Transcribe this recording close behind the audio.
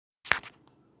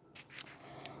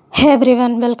Hey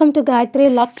everyone, welcome to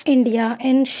Gayatri Luck India,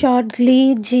 in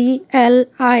shortly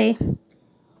GLI.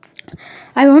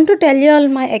 I want to tell you all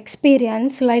my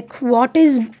experience, like what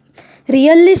is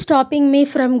really stopping me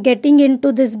from getting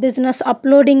into this business,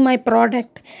 uploading my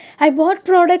product. I bought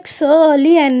products so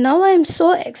early and now I'm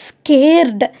so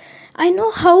scared. I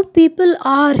know how people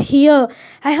are here.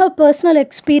 I have personal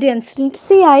experience.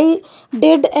 See, I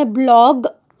did a blog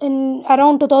in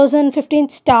around 2015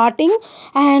 starting,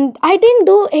 and I didn't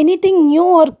do anything new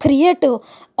or creative.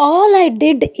 All I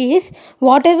did is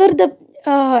whatever the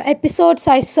episodes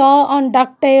I saw on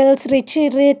DuckTales, Richie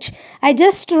Rich. I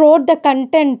just wrote the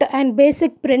content and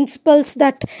basic principles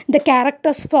that the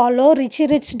characters follow. Richie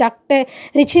Rich,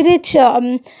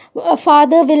 a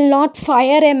father will not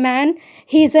fire a man.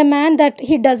 He's a man that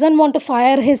he doesn't want to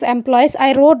fire his employees.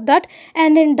 I wrote that.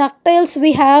 And in DuckTales,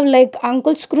 we have like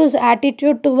Uncle Screw's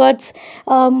attitude towards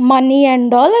money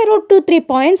and all. I wrote 2-3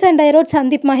 points, and I wrote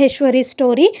Sandeep Maheshwari's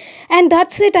story, and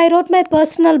that's it. I wrote my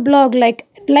personal blog, like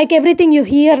everything you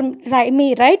hear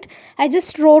me, right? I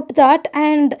just wrote that,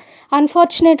 and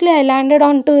unfortunately I landed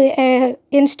onto a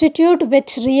institute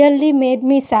which really made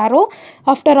me sorrow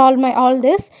after all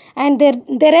this. And they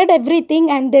read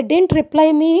everything and they didn't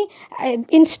reply me.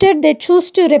 Instead they choose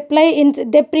to reply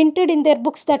in, they printed in their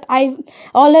books that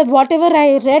whatever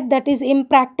I read, that is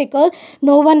impractical,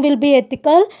 no one will be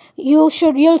ethical, you'll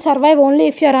survive only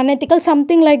if you're unethical,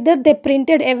 something like that. They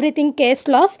printed everything, case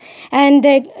laws, and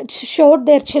they showed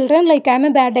their children like I'm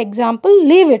a bad example.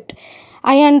 Leave it,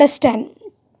 I understand.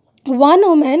 One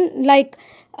woman, like,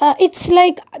 it's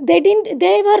like they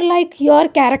were like, you're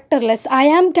characterless. I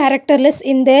am characterless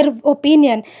in their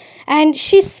opinion. And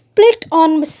she just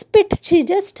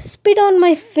spit on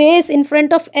my face in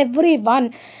front of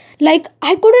everyone. Like,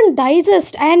 I couldn't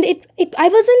digest, and it I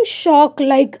was in shock.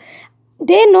 Like,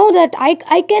 they know that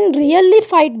I can really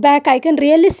fight back, I can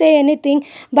really say anything,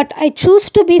 but I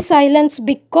choose to be silenced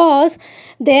because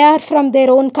they are from their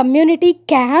own community,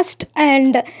 caste,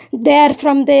 and they are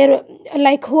from their,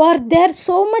 like, who are there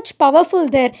so much powerful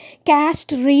there,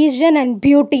 caste, region, and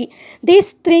beauty.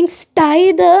 These things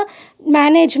tie the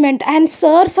management. And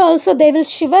sirs also, they will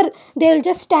shiver, they will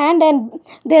just stand and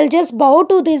they'll just bow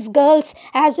to these girls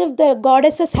as if the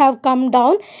goddesses have come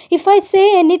down. If I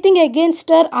say anything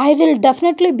against her, I will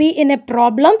definitely be in a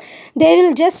problem. They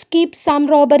will just keep some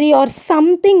robbery or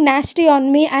something nasty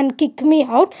on me and kick me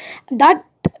out. That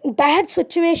bad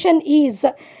situation is.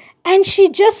 And she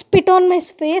just spit on my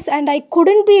face and I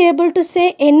couldn't be able to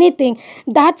say anything.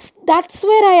 That's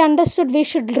where I understood we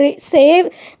should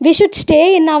we should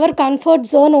stay in our comfort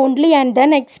zone only and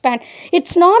then expand.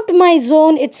 It's not my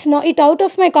zone, it's not it out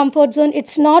of my comfort zone,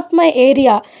 it's not my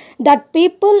area.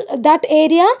 That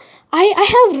area,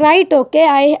 I have right,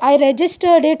 okay. I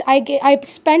registered it. I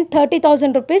spent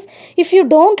 30,000 rupees. If you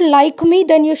don't like me,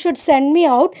 then you should send me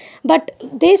out. But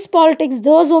this politics,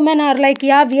 those women are like,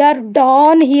 yeah, we are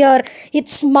done here.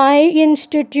 It's my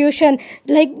institution.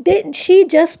 Like, she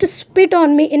just spit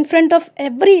on me in front of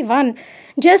everyone.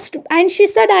 And she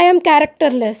said I am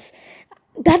characterless.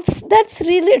 That's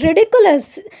really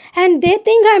ridiculous. And they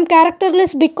think I'm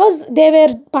characterless because they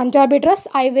wear Punjabi dress,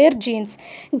 I wear jeans.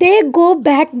 They go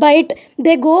backbite,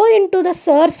 they go into the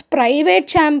sir's private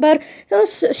chamber,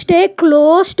 stay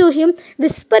close to him,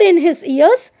 whisper in his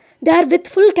ears. They are with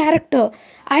full character.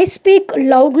 I speak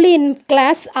loudly in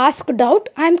class, asked out.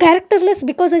 I'm characterless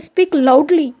because I speak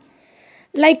loudly.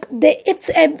 Like, it's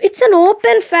an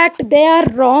open fact they are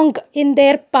wrong in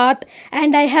their path,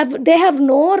 and they have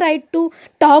no right to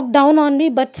talk down on me.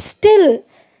 But still,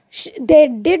 they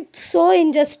did so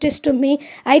injustice to me.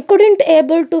 I couldn't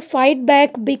able to fight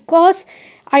back because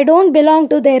I don't belong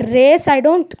to their race.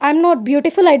 I'm not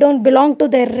beautiful, I don't belong to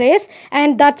their race,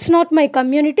 and that's not my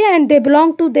community, and they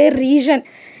belong to their region.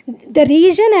 The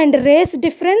region and race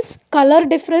difference, color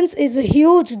difference is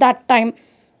huge that time.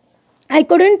 I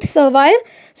couldn't survive,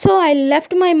 so I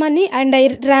left my money and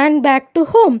I ran back to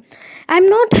home. I'm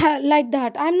not like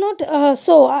that. I'm not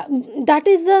that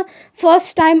is the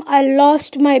first time I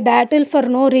lost my battle for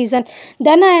no reason.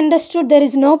 Then I understood there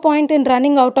is no point in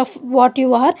running out of what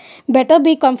you are. Better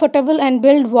be comfortable and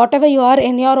build whatever you are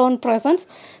in your own presence.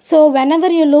 So whenever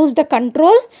you lose the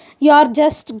control, you are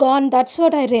just gone. That's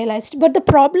what I realized. But the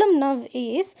problem now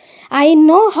is, I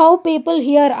know how people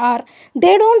here are.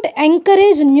 They don't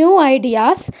encourage new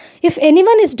ideas. If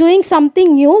anyone is doing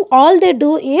something new, all they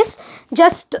do is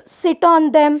just sit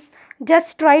on them,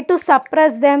 just try to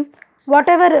suppress them,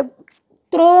 whatever,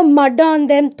 throw mud on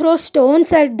them, throw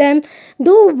stones at them,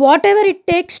 do whatever it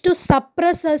takes to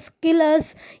suppress us, kill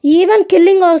us. Even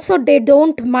killing also they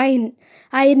don't mind.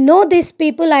 I know these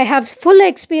people, I have full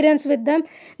experience with them.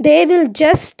 They will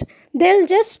just they'll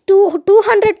just do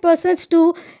 200%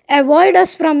 to avoid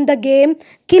us from the game,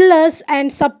 kill us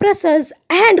and suppress us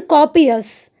and copy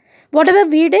us. Whatever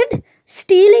we did,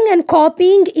 stealing and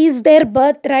copying is their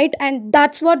birthright, and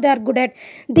that's what they are good at.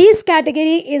 This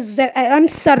category is, I'm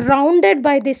surrounded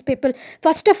by these people.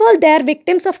 First of all, they are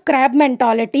victims of crab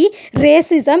mentality,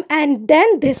 racism, and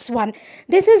then this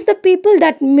is the people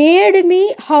that made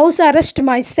me house arrest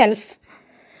myself.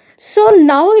 So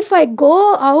now, if I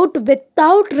go out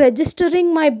without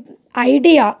registering my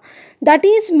idea, that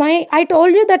is my. I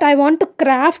told you that I want to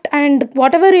craft and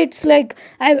whatever it's like.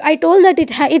 I told that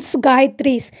it's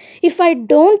Gayatri's. If I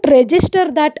don't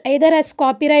register that either as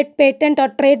copyright, patent, or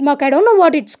trademark, I don't know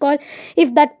what it's called.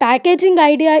 If that packaging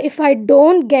idea, if I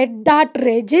don't get that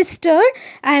registered,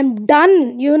 I'm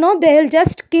done. They'll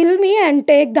just kill me and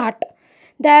take that.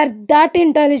 They're that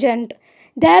intelligent.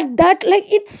 That like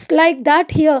it's like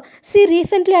that here. See,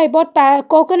 recently I bought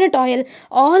coconut oil.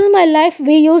 All my life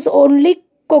we use only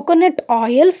coconut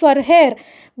oil for hair.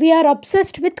 We are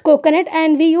obsessed with coconut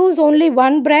and we use only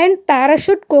one brand,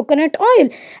 Parachute coconut oil.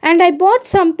 And I bought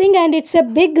something and it's a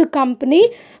big company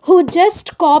who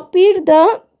just copied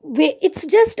the way. It's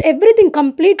just everything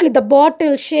completely, the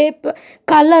bottle shape,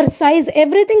 color, size,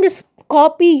 everything is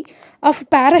copy of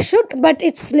Parachute, but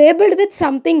it's labeled with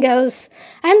something else.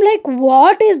 I'm like,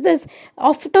 what is this?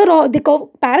 After all, the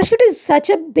Parachute is such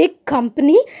a big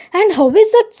company, and how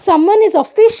is that someone is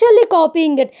officially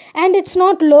copying it? And it's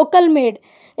not local made.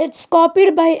 It's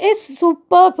copied by a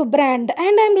superb brand,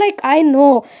 and I'm like, I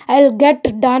know I'll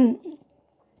get done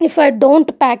if I don't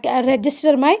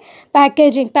register my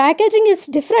packaging. Packaging is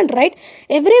different, right?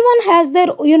 Everyone has their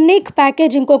unique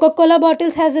packaging. Coca-Cola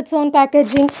bottles has its own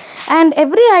packaging, and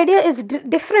every idea is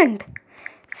different.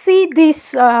 See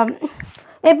this.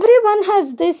 Everyone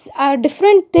has this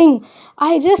different thing.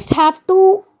 I just have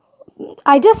to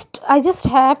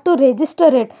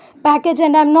register it, package,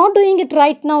 and I'm not doing it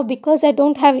right now because I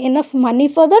don't have enough money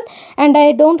for that, and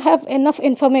I don't have enough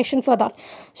information for that.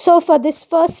 So for this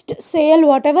first sale,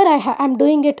 whatever I'm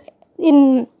doing it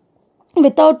in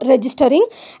without registering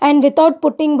and without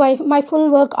putting my full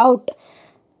work out.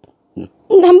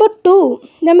 Number two,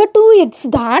 it's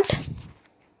that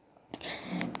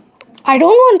I don't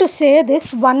want to say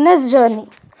this oneness journey.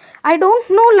 I don't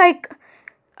know, like,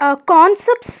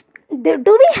 concepts. Do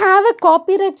we have a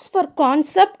copyrights for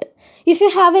concept? If you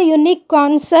have a unique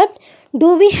concept,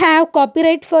 do we have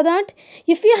copyright for that?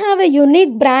 If you have a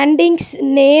unique brand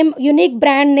name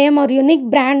or unique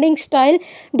branding style,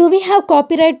 do we have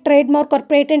copyright, trademark, or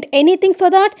patent, anything for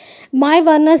that? My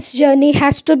oneness journey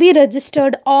has to be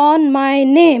registered on my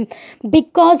name,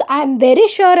 because I'm very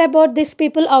sure about these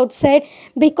people outside,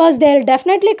 because they'll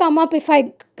definitely come up if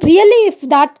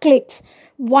that clicks.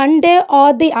 One day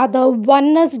or the other,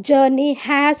 oneness journey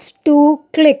has to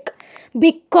click,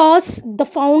 because the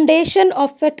foundation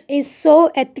of it is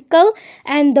so ethical,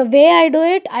 and the way I do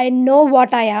it, I know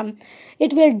what I am.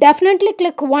 It will definitely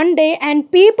click one day,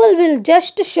 and people will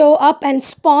just show up and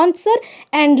sponsor,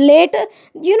 and later,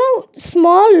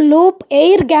 small loop,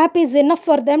 air gap is enough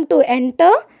for them to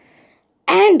enter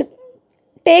and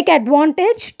take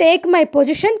advantage, take my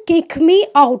position, kick me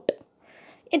out.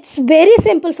 It's very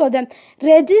simple for them.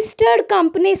 Registered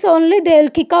companies only, they'll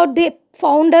kick out the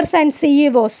founders and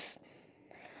CEOs.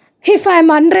 If I'm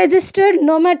unregistered,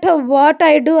 no matter what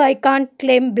I do, I can't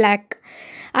claim black.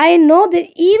 I know that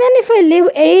even if I leave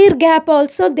air gap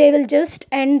also, they will just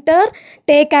enter,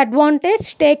 take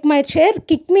advantage, take my chair,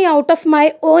 kick me out of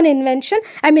my own invention.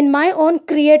 My own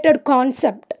created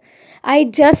concept. I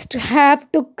just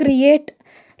have to create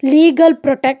legal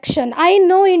protection. I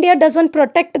know India doesn't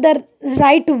protect the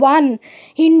right one.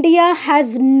 India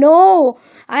has no.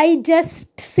 I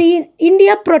just see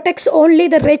India protects only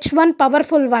the rich one,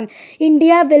 powerful one.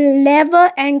 India will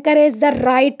never encourage the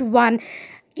right one.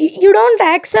 You don't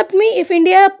accept me if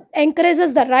India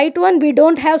encourages the right one. We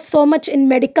don't have so much in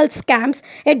medical scams,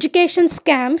 education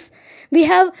scams. We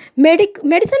have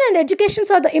medicine and education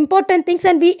are the important things,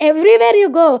 and we everywhere you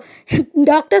go,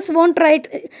 doctors won't write.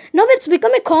 Now it's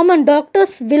become a common.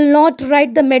 Doctors will not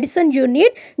write the medicine you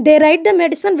need. They write the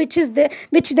medicine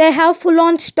which they have full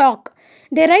on stock.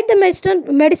 They write the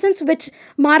medicines which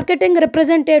marketing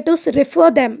representatives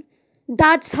refer them.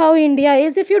 That's how India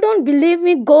is. If you don't believe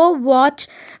me, go watch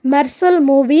Mersal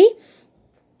movie.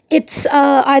 It's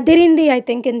Adirindi, I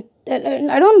think.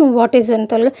 I don't know what is in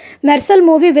Telugu. Mersal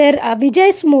movie where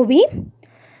Vijay's movie.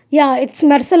 Yeah, it's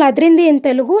Mersal Adrindi in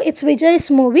Telugu. It's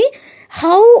Vijay's movie.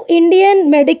 How Indian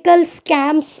medical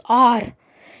scams are.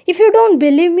 If you don't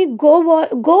believe me,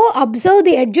 go observe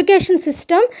the education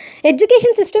system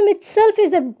itself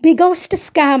is the biggest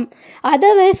scam.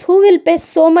 Otherwise, who will pay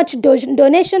so much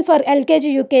donation for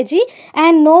LKG UKG,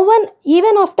 and no one,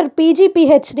 even after PG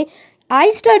PhD. I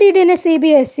studied in a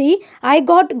CBSE. I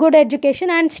got good education,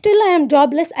 and still I am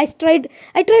jobless. I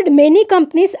tried many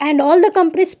companies, and all the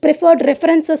companies preferred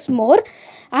references more.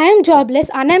 I am jobless,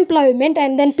 unemployment,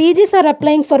 and then PGs are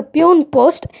applying for pune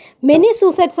post. Many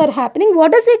suicides are happening.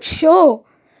 What does it show?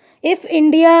 If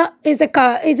India is a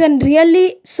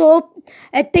really so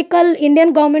ethical,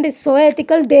 Indian government is so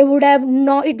ethical, they would have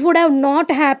no, it would have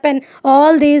not happened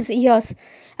all these years.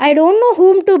 I don't know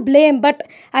whom to blame, but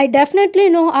I definitely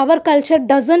know our culture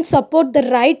doesn't support the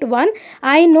right one.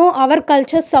 I know our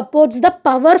culture supports the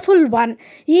powerful one.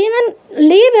 Even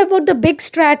leave about the big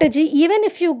strategy. Even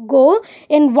if you go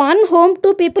in one home,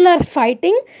 two people are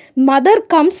fighting, mother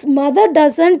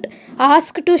doesn't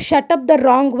ask to shut up the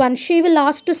wrong one. She will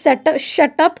ask to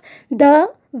shut up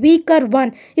the weaker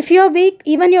one. If you're weak,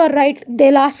 even you're right,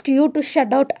 they'll ask you to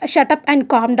shut up and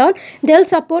calm down. They'll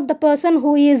support the person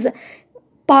who is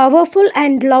powerful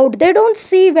and loud. They don't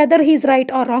see whether he's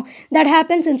right or wrong. That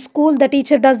happens in school, the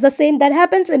teacher does the same. That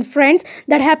happens in friends,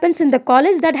 that happens in the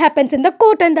college, that happens in the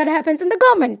court, and that happens in the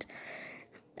government.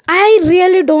 I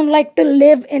really don't like to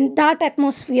live in that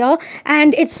atmosphere,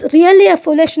 and it's really a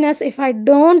foolishness if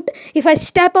I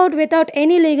step out without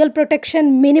any legal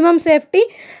protection, minimum safety,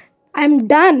 I'm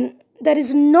done. There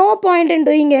is no point in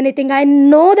doing anything. I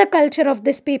know the culture of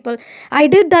these people. I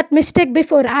did that mistake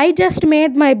before. I just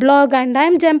made my blog and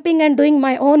I'm jumping and doing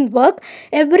my own work.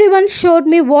 Everyone showed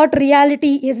me what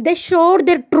reality is. They showed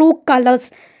their true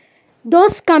colors.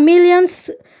 Those chameleons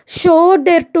showed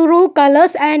their true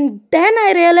colors, and then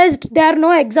I realized there are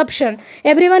no exception.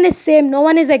 Everyone is same, no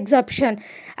one is exception.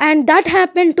 And that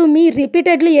happened to me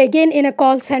repeatedly again in a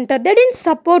call center. They didn't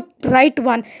support right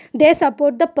one, they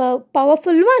support the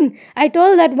powerful one. I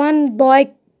told that one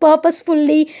boy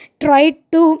purposefully tried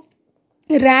to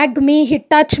rag me. He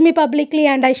touched me publicly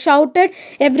and I shouted.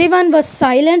 Everyone was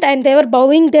silent and they were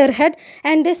bowing their head.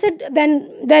 And they said,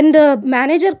 when the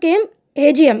manager came,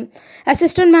 AGM,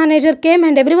 assistant manager came,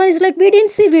 and everyone is like, we didn't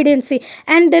see.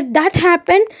 And that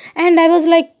happened, and I was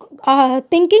like,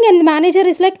 thinking, and the manager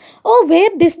is like, oh, where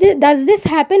this does this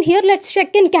happen here, let's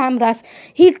check in cameras.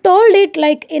 He told it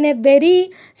like in a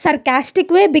very sarcastic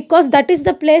way, because that is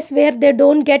the place where they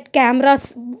don't get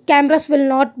cameras will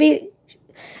not be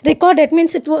recorded,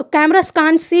 means cameras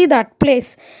can't see that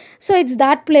place. So it's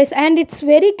that place, and it's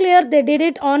very clear they did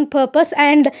it on purpose.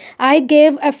 And I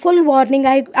gave a full warning.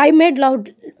 I made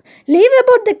loud, leave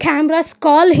about the cameras,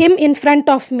 call him in front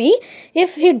of me.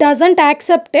 If he doesn't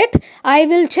accept it, I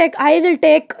will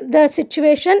take the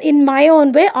situation in my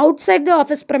own way outside the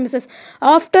office premises.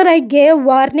 After I gave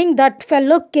warning, that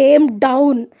fellow came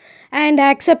down and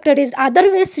accepted it.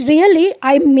 Otherwise, really,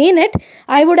 I mean it,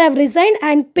 I would have resigned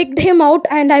and picked him out,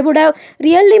 and I would have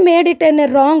really made it in a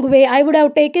wrong way. I would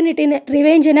have taken it in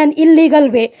revenge in an illegal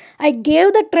way. I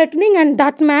gave the threatening, and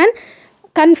that man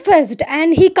confessed,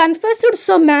 and he confessed,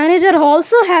 so manager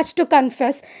also has to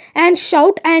confess and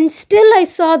shout. And still I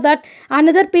saw that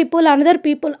another people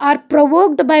are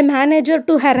provoked by manager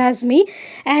to harass me,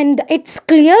 and it's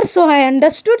clear. So I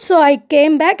understood, so I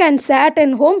came back and sat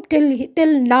in home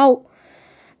till now.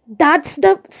 That's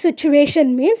the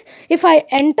situation. Means if I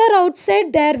enter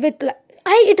outside there with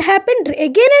it happened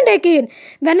again and again.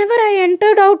 Whenever I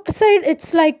entered outside,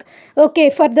 it's like,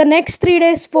 okay, for the next 3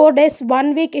 days, 4 days,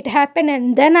 1 week, it happened,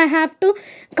 and then I have to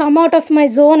come out of my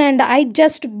zone, and I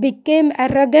just became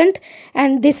arrogant,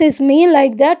 and this is me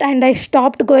like that, and I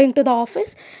stopped going to the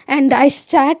office, and I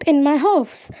sat in my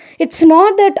house. It's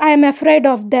not that I am afraid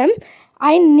of them.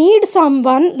 I need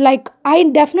someone, like, I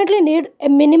definitely need a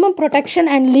minimum protection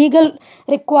and legal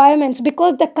requirements,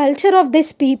 because the culture of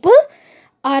these people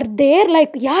are there, like,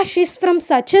 yeah, she's from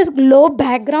such a low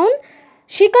background,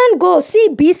 she can't go. See,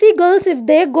 BC girls, if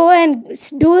they go and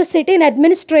sit in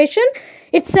administration,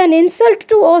 it's an insult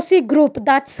to OC group.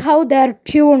 That's how they're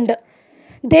tuned.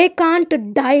 They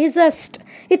can't digest.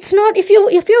 It's not, if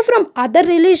you're from other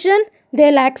religion,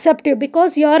 they'll accept you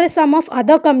because you're a sum of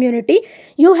other community.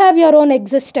 You have your own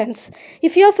existence.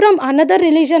 If you're from another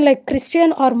religion like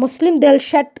Christian or Muslim, they'll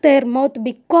shut their mouth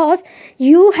because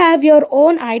you have your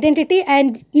own identity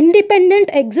and independent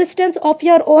existence of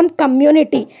your own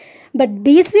community. But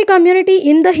BC community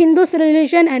in the Hindus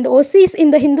religion and OCs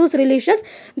in the Hindus religions,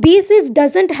 BCs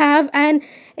doesn't have an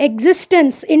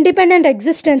existence, independent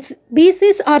existence.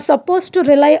 BCs are supposed to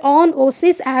rely on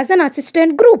OCs as an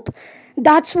assistant group.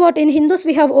 That's what in Hindus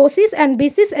we have OCs and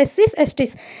BCs, SCs,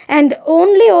 STs, and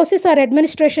only OCs are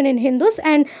administration in Hindus,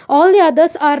 and all the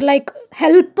others are like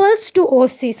helpers to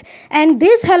OCs. And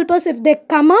these helpers, if they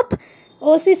come up,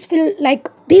 OCs feel like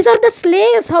these are the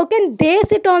slaves. How can they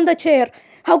sit on the chair?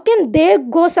 How can they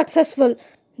go successful?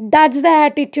 That's the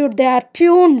attitude they are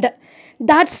tuned.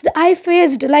 I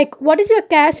faced, like, what is your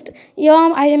caste?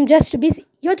 Yeah, I am just BC.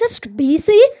 You're just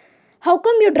BC? How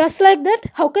come you dress like that?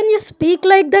 How can you speak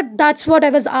like that? That's what I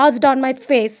was asked on my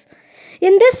face.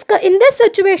 In this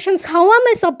situations, how am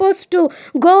I supposed to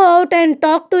go out and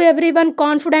talk to everyone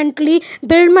confidently,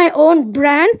 build my own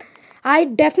brand? I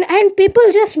definitely, and people,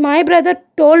 just my brother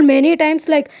told many times,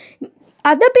 like,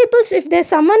 other people's, if there's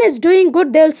someone is doing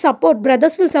good, they'll support,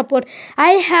 brothers will support.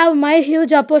 I have my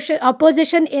huge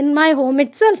opposition in my home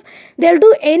itself. They'll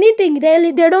do anything,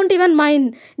 they don't even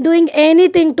mind doing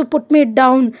anything to put me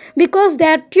down, because they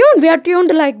are tuned, we are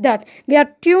tuned like that. We are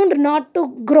tuned not to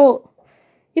grow.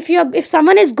 If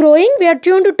someone is growing, we are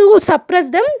tuned to suppress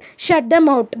them, shut them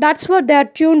out. That's what they are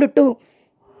tuned to.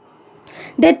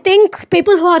 They think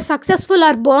people who are successful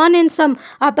are born in some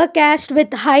upper caste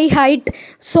with high height,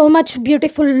 so much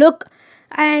beautiful look,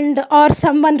 and or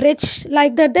someone rich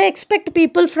like that. They expect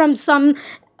people from some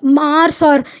Mars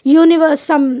or universe,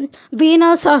 some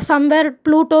Venus or somewhere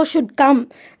Pluto should come.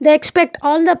 They expect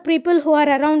all the people who are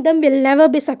around them will never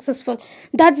be successful.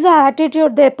 That's the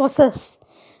attitude they possess.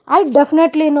 I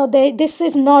definitely know this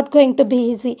is not going to be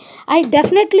easy. I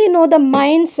definitely know the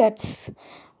mindsets.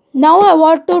 Now,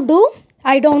 what to do?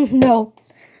 I don't know.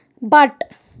 But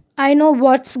I know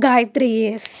what's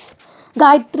Gayatri is.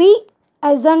 Gayatri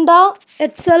agenda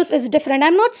itself is different.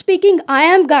 I'm not speaking I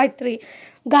am Gayatri.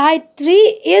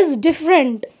 Gayatri is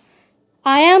different.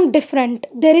 I am different.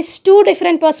 There is two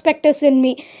different perspectives in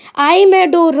me. I may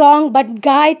do wrong, but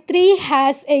Gayatri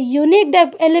has a unique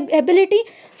ability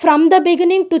from the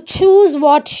beginning to choose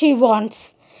what she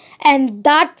wants. And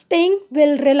that thing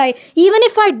will rely. Even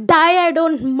if I die, I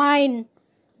don't mind.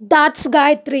 That's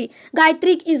Gayatri.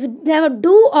 Gayatri is never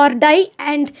do or die,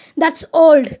 and that's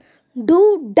old.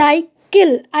 Do, die,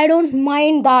 kill. I don't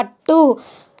mind that too.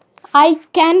 I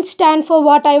can stand for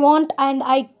what I want, and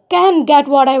I can get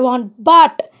what I want.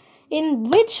 But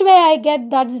in which way I get,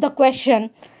 that's the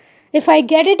question. If I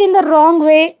get it in the wrong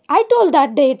way, I told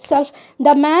that day itself,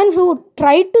 the man who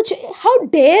tried to, how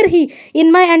dare he,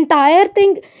 in my entire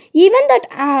thing, even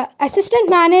that assistant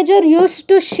manager used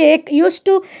to shake, used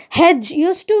to hedge,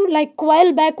 used to like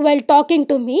coil back while talking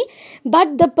to me.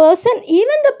 But the person,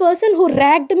 even the person who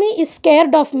ragged me is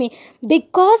scared of me,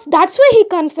 because that's why he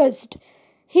confessed.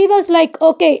 He was like,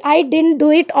 okay, I didn't do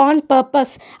it on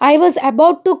purpose. I was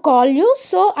about to call you,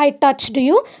 so I touched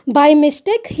you by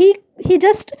mistake. He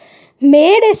just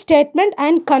made a statement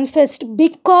and confessed,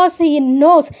 because he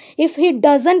knows if he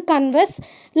doesn't confess,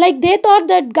 like they thought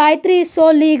that Gayatri is so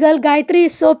legal, Gayatri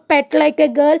is so pet like a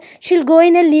girl, she'll go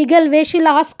in a legal way, she'll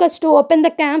ask us to open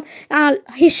the cam.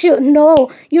 He should,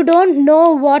 no, you don't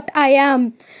know what I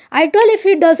am. I told, if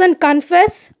he doesn't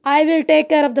confess, I will take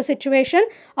care of the situation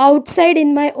outside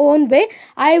in my own way.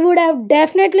 I would have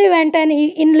definitely went an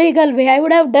illegal way. I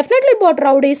would have definitely bought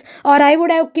rowdies, or I would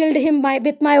have killed him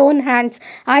with my own hands.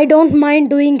 I don't mind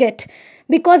doing it,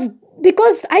 because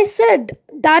I said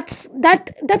that's not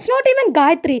even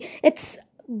Gayatri. It's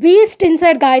beast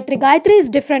inside Gayatri. Gayatri is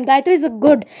different. Gayatri is a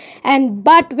good, and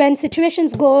but when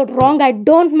situations go wrong, I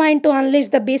don't mind to unleash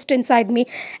the beast inside me,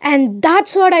 and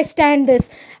that's what I stand this.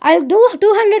 I'll do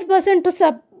 200%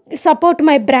 to support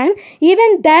my brand.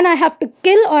 Even then, I have to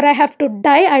kill or I have to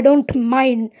die. I don't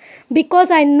mind,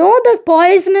 because I know the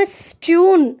poisonous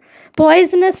tune,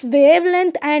 poisonous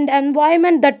wavelength and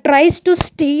environment that tries to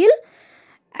steal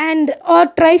and or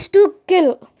tries to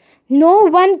kill. No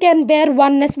one can bear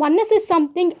oneness. Oneness is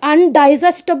something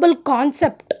undigestible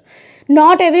concept.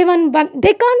 Not everyone,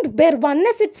 they can't bear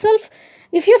oneness itself.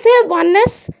 If you say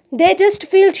oneness, they just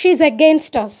feel she's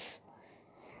against us.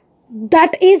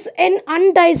 That is an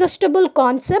undigestible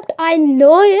concept. I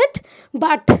know it,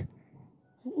 but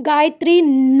Gayatri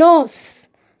knows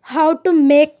how to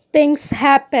make things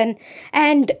happen.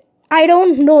 And I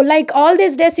don't know, like all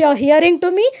these days you're hearing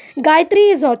to me,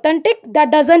 Gayatri is authentic.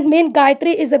 That doesn't mean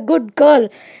Gayatri is a good girl.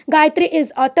 Gayatri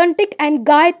is authentic, and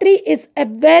Gayatri is a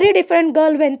very different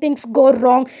girl when things go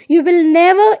wrong. You will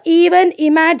never even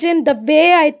imagine the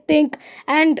way I think,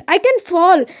 and I can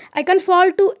fall. I can fall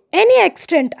to any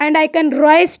extent, and I can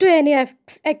rise to any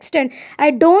extent.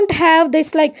 I don't have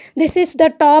this like this is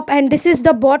the top and this is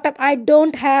the bottom. I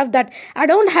don't have that. I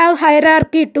don't have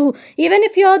hierarchy too. Even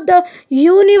if you're the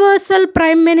universal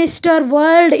prime minister,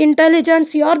 world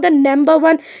intelligence, you're the number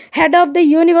one head of the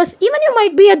universe, even you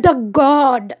might be the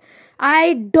god,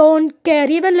 I don't care.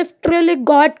 Even literally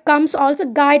God comes also,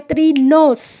 Gayatri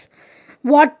knows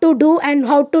what to do and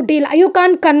how to deal. You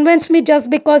can't convince me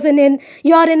just because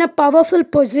you're in a powerful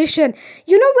position.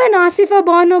 When Asifa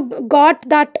Banu got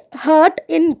that hurt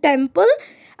in temple,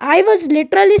 I was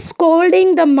literally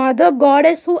scolding the mother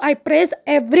goddess who I praise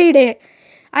every day.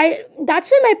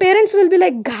 That's why my parents will be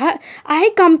like,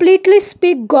 I completely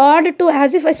speak God to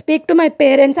as if I speak to my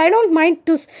parents. I don't mind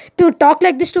to talk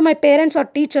like this to my parents or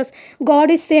teachers. God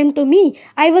is same to me.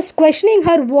 I was questioning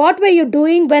her, what were you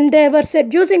doing when they were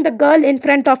seducing the girl in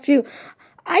front of you?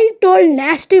 I told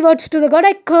nasty words to the God.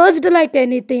 I cursed like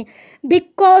anything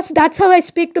because that's how I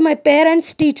speak to my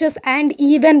parents, teachers, and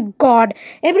even God.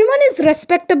 Everyone is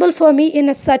respectable for me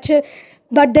in such a,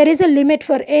 but there is a limit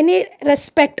for any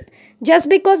respect. Just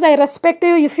because I respect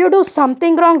you, if you do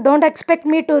something wrong, don't expect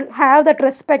me to have that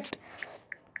respect.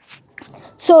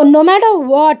 So no matter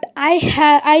what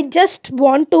I just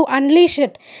want to unleash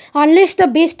the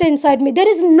beast inside me. There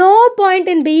is no point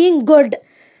in being good.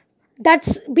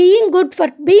 That's being good. For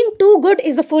being too good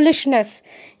is a foolishness.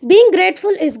 Being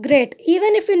grateful is great.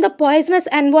 Even if in the poisonous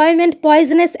environment,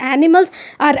 poisonous animals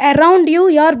are around you,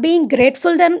 you're being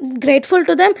grateful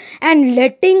to them and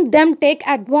letting them take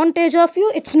advantage of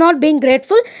you. It's not being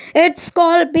grateful, it's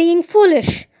called being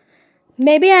foolish.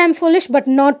 Maybe I am foolish, but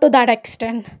not to that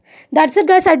extent. That's it,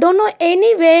 guys. I don't know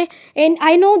any way, and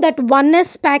I know that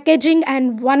oneness packaging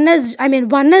and oneness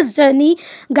journey,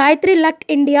 Gayatri Luck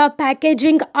India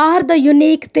packaging are the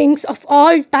unique things of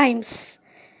all times.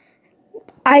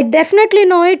 I definitely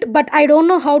know it, but I don't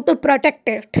know how to protect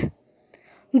it.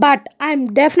 But I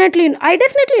definitely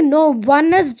know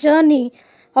oneness journey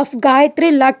of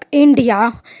Gayatri Luck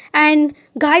India, and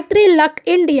Gayatri Luck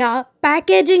India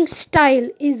packaging style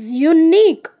is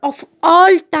unique of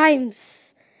all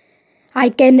times. I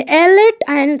can yell it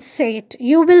and say it.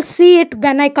 You will see it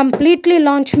when I completely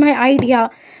launch my idea.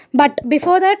 But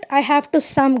before that, I have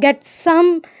to get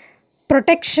some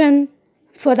protection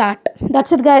for that.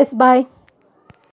 That's it, guys. Bye.